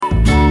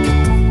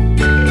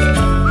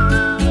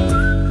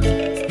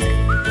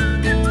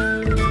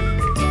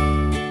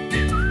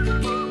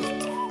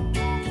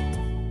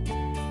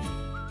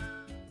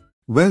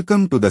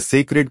Welcome to the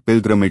Sacred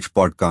Pilgrimage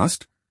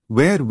podcast,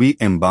 where we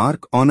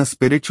embark on a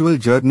spiritual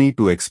journey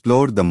to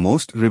explore the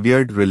most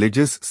revered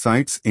religious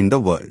sites in the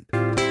world.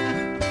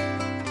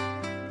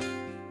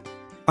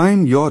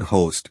 I'm your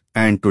host,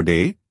 and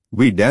today,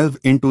 we delve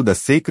into the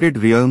sacred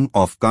realm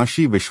of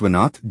Kashi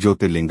Vishwanath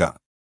Jyotirlinga.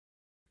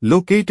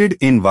 Located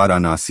in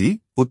Varanasi,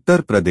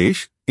 Uttar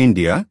Pradesh,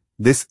 India,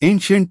 this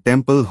ancient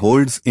temple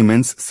holds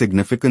immense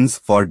significance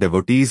for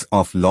devotees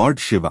of Lord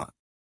Shiva.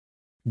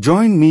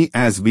 Join me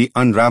as we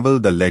unravel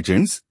the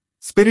legends,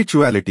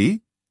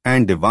 spirituality,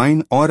 and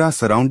divine aura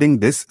surrounding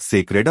this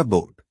sacred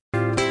abode.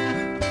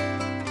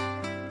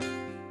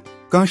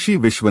 Kashi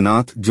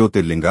Vishwanath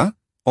Jyotirlinga,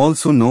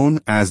 also known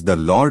as the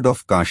Lord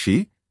of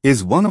Kashi,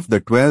 is one of the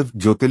 12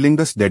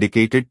 Jyotirlingas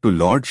dedicated to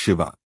Lord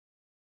Shiva.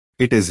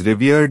 It is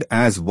revered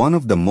as one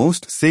of the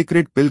most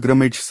sacred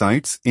pilgrimage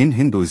sites in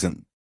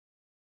Hinduism.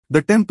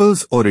 The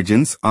temple's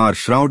origins are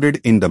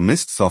shrouded in the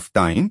mists of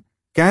time,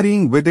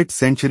 carrying with it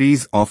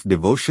centuries of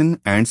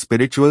devotion and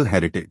spiritual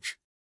heritage.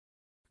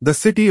 The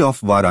city of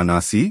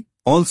Varanasi,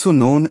 also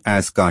known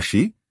as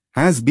Kashi,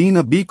 has been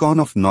a beacon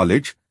of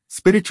knowledge,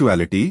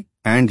 spirituality,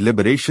 and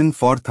liberation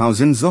for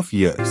thousands of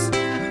years.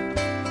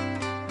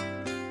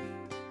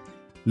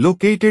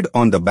 Located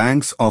on the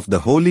banks of the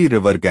holy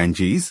river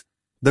Ganges,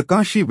 the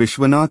Kashi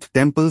Vishwanath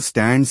temple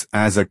stands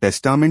as a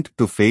testament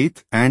to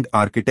faith and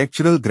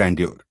architectural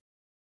grandeur.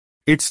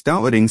 Its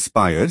towering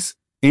spires,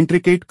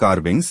 intricate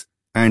carvings,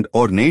 and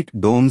ornate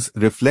domes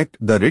reflect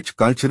the rich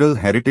cultural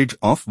heritage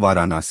of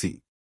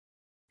Varanasi.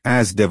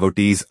 As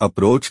devotees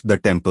approach the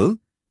temple,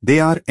 they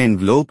are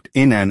enveloped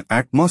in an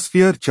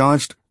atmosphere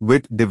charged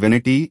with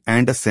divinity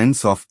and a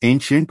sense of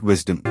ancient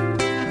wisdom.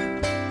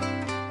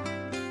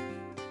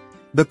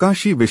 The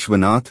Kashi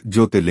Vishwanath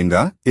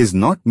Jyotirlinga is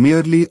not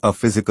merely a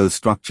physical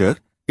structure,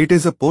 it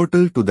is a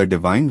portal to the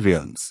divine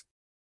realms.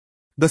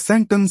 The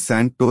Sanctum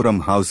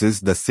Sanctorum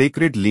houses the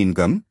sacred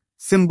lingam,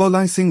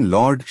 symbolizing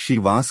Lord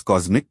Shiva's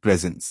cosmic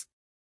presence.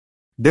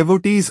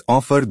 Devotees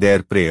offer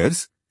their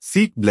prayers,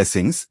 seek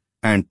blessings,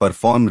 and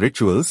perform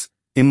rituals,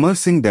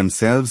 immersing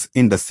themselves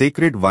in the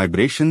sacred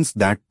vibrations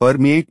that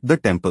permeate the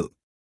temple.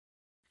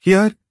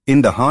 Here,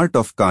 in the heart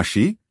of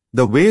Kashi,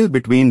 the veil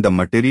between the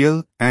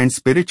material and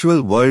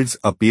spiritual worlds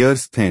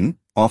appears thin,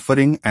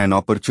 offering an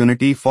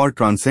opportunity for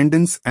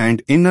transcendence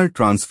and inner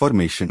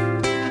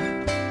transformation.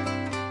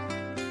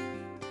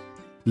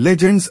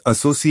 Legends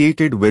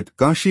associated with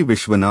Kashi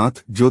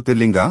Vishwanath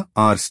Jyotirlinga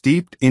are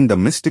steeped in the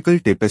mystical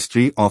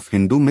tapestry of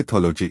Hindu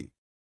mythology.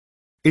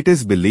 It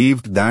is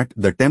believed that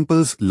the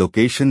temple's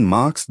location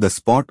marks the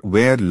spot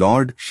where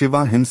Lord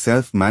Shiva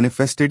himself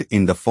manifested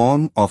in the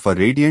form of a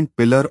radiant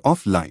pillar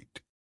of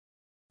light.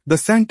 The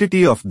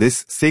sanctity of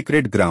this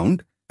sacred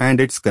ground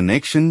and its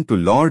connection to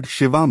Lord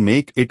Shiva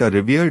make it a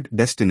revered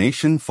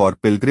destination for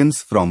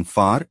pilgrims from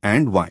far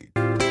and wide.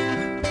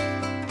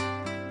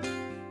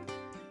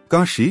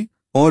 Kashi,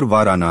 or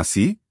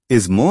Varanasi,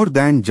 is more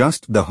than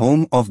just the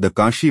home of the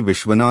Kashi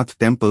Vishwanath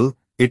temple,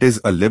 it is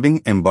a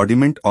living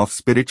embodiment of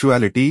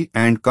spirituality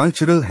and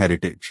cultural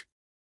heritage.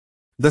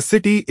 The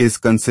city is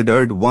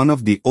considered one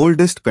of the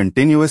oldest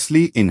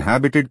continuously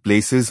inhabited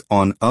places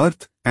on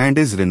earth and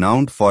is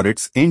renowned for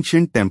its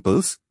ancient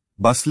temples,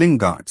 bustling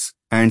ghats,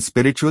 and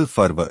spiritual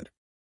fervor.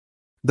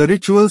 The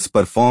rituals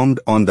performed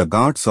on the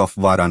ghats of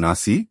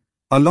Varanasi,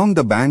 along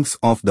the banks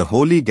of the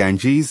holy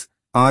Ganges,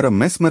 are a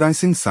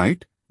mesmerizing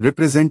sight,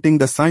 representing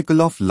the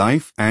cycle of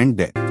life and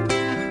death.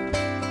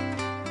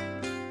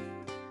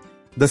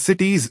 The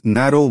city's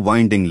narrow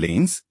winding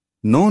lanes,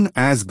 known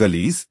as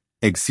gullies,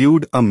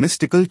 exude a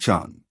mystical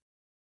charm.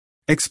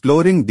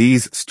 Exploring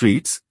these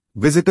streets,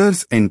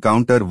 visitors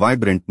encounter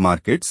vibrant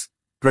markets,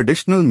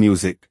 traditional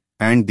music,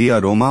 and the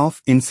aroma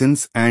of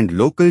incense and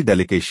local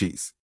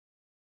delicacies.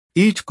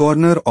 Each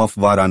corner of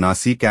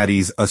Varanasi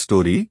carries a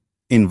story,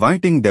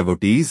 inviting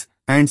devotees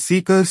and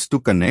seekers to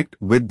connect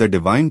with the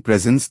divine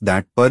presence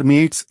that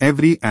permeates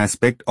every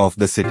aspect of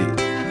the city.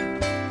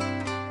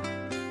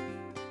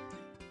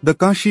 The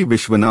Kashi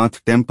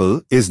Vishwanath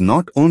temple is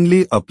not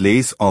only a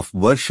place of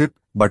worship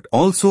but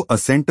also a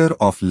center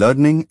of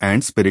learning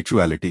and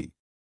spirituality.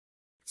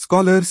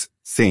 Scholars,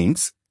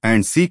 saints,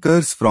 and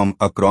seekers from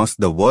across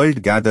the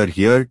world gather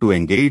here to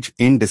engage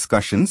in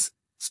discussions,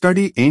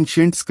 study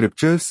ancient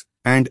scriptures,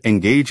 and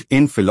engage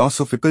in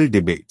philosophical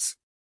debates.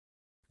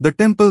 The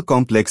temple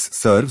complex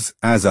serves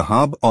as a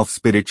hub of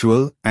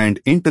spiritual and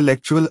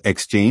intellectual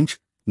exchange,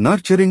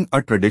 nurturing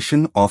a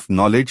tradition of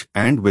knowledge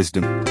and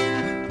wisdom.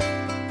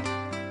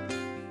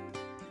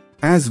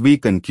 As we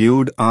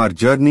conclude our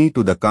journey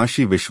to the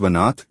Kashi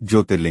Vishwanath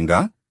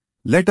Jyotirlinga,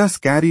 let us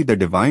carry the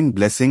divine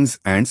blessings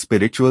and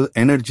spiritual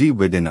energy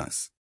within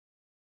us.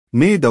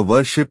 May the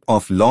worship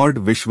of Lord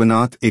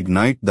Vishwanath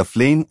ignite the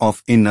flame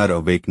of inner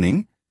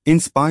awakening,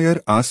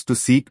 inspire us to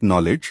seek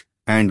knowledge,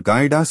 and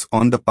guide us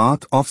on the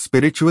path of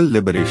spiritual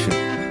liberation.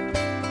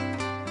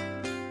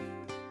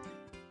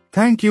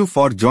 Thank you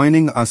for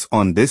joining us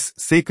on this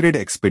sacred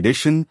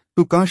expedition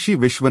to Kashi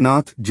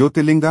Vishwanath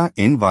Jyotirlinga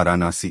in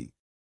Varanasi.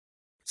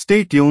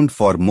 Stay tuned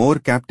for more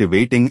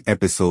captivating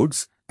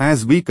episodes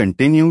as we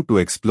continue to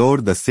explore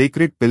the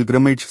sacred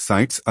pilgrimage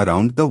sites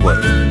around the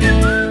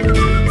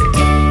world.